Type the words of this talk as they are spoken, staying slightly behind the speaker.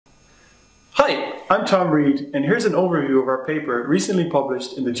Hi, I'm Tom Reed, and here's an overview of our paper recently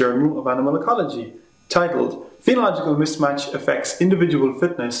published in the Journal of Animal Ecology, titled Phenological Mismatch Affects Individual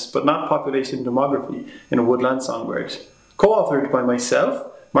Fitness but Not Population Demography in a Woodland Songbird, co-authored by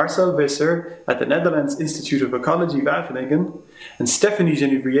myself, Marcel Visser at the Netherlands Institute of Ecology Wageningen, and Stephanie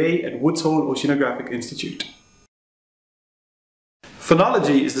Jenouvrier at Woods Hole Oceanographic Institute.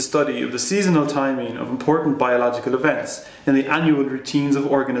 Phenology is the study of the seasonal timing of important biological events in the annual routines of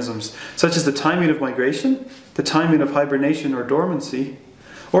organisms, such as the timing of migration, the timing of hibernation or dormancy,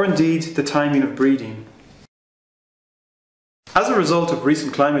 or indeed the timing of breeding. As a result of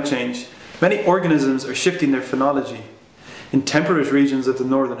recent climate change, many organisms are shifting their phenology. In temperate regions of the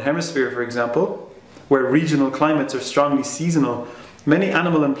Northern Hemisphere, for example, where regional climates are strongly seasonal, many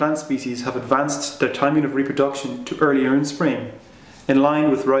animal and plant species have advanced their timing of reproduction to earlier in spring, in line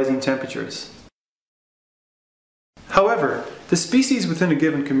with rising temperatures. However, the species within a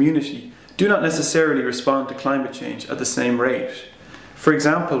given community do not necessarily respond to climate change at the same rate. For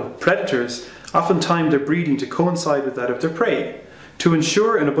example, predators often time their breeding to coincide with that of their prey, to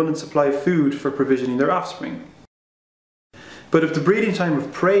ensure an abundant supply of food for provisioning their offspring. But if the breeding time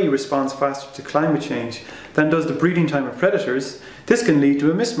of prey responds faster to climate change than does the breeding time of predators, this can lead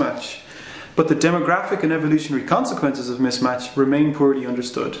to a mismatch. But the demographic and evolutionary consequences of mismatch remain poorly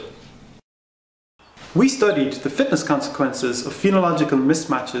understood. We studied the fitness consequences of phenological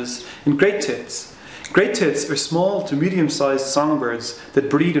mismatches in great tits. Great tits are small to medium-sized songbirds that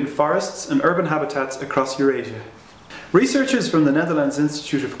breed in forests and urban habitats across Eurasia. Researchers from the Netherlands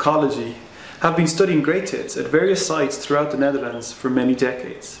Institute of Ecology have been studying great tits at various sites throughout the Netherlands for many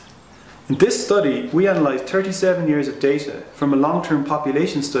decades. In this study, we analysed 37 years of data from a long-term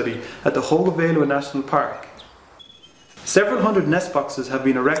population study at the Hoogeveen National Park. Several hundred nest boxes have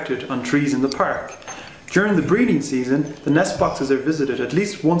been erected on trees in the park. During the breeding season, the nest boxes are visited at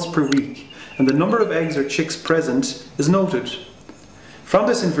least once per week, and the number of eggs or chicks present is noted. From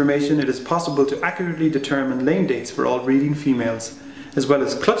this information, it is possible to accurately determine laying dates for all breeding females, as well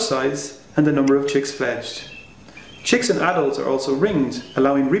as clutch size and the number of chicks fledged. Chicks and adults are also ringed,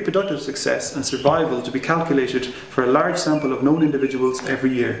 allowing reproductive success and survival to be calculated for a large sample of known individuals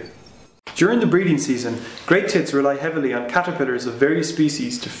every year. During the breeding season, great tits rely heavily on caterpillars of various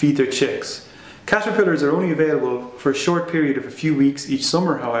species to feed their chicks. Caterpillars are only available for a short period of a few weeks each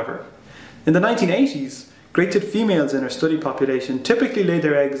summer, however. In the 1980s, great tit females in our study population typically laid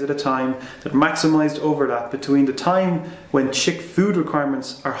their eggs at a time that maximised overlap between the time when chick food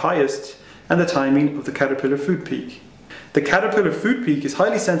requirements are highest and the timing of the caterpillar food peak. The caterpillar food peak is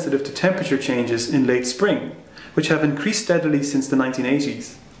highly sensitive to temperature changes in late spring, which have increased steadily since the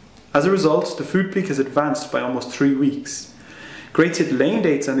 1980s. As a result, the food peak has advanced by almost 3 weeks. Great tit laying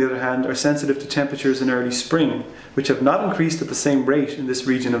dates, on the other hand, are sensitive to temperatures in early spring, which have not increased at the same rate in this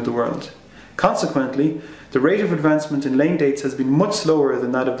region of the world. Consequently, the rate of advancement in laying dates has been much slower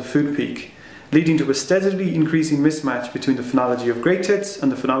than that of the food peak, leading to a steadily increasing mismatch between the phenology of great tits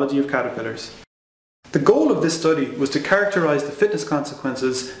and the phenology of caterpillars. The goal of this study was to characterise the fitness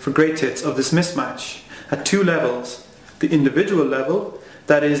consequences for great tits of this mismatch at two levels: the individual level,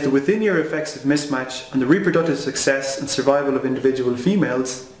 that is, the within-year effects of mismatch on the reproductive success and survival of individual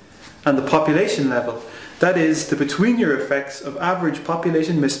females, and the population level, that is, the between-year effects of average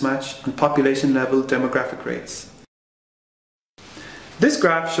population mismatch and population-level demographic rates. This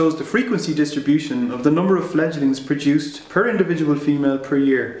graph shows the frequency distribution of the number of fledglings produced per individual female per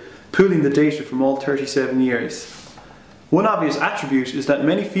year, pooling the data from all 37 years. One obvious attribute is that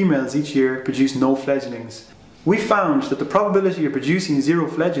many females each year produce no fledglings. We found that the probability of producing 0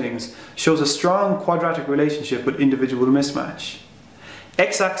 fledglings shows a strong quadratic relationship with individual mismatch.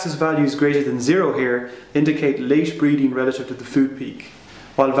 X-axis values greater than 0 here indicate late breeding relative to the food peak,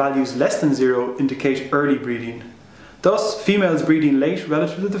 while values less than 0 indicate early breeding. Thus, females breeding late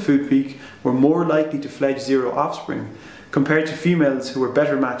relative to the food peak were more likely to fledge 0 offspring, compared to females who were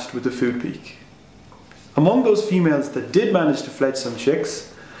better matched with the food peak. Among those females that did manage to fledge some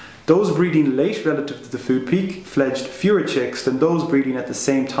chicks, those breeding late relative to the food peak fledged fewer chicks than those breeding at the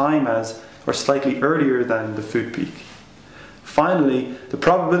same time as, or slightly earlier than, the food peak. Finally, the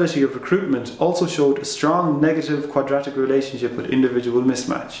probability of recruitment also showed a strong negative quadratic relationship with individual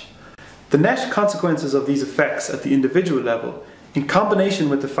mismatch. The net consequences of these effects at the individual level, in combination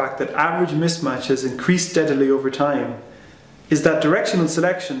with the fact that average mismatch has increased steadily over time, is that directional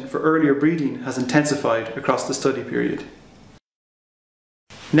selection for earlier breeding has intensified across the study period.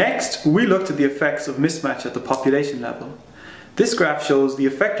 Next, we looked at the effects of mismatch at the population level. This graph shows the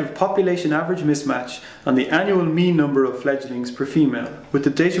effect of population average mismatch on the annual mean number of fledglings per female, with the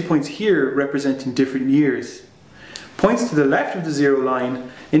data points here representing different years. Points to the left of the zero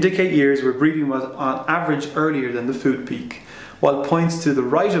line indicate years where breeding was on average earlier than the food peak, while points to the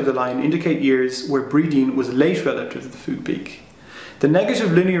right of the line indicate years where breeding was late relative to the food peak. The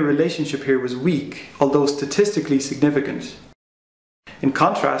negative linear relationship here was weak, although statistically significant. In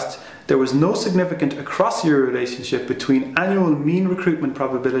contrast, there was no significant across-year relationship between annual mean recruitment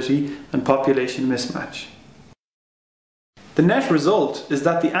probability and population mismatch. The net result is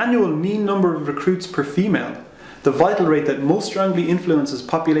that the annual mean number of recruits per female, the vital rate that most strongly influences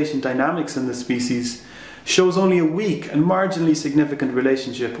population dynamics in the species, shows only a weak and marginally significant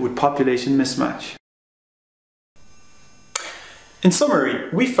relationship with population mismatch. In summary,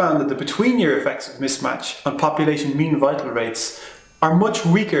 we found that the between-year effects of mismatch on population mean vital rates are much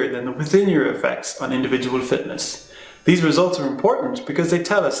weaker than the within-year effects on individual fitness. These results are important because they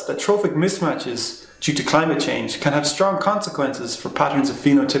tell us that trophic mismatches due to climate change can have strong consequences for patterns of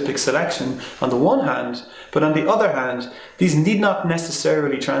phenotypic selection on the one hand, but on the other hand, these need not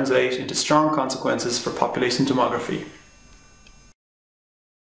necessarily translate into strong consequences for population demography.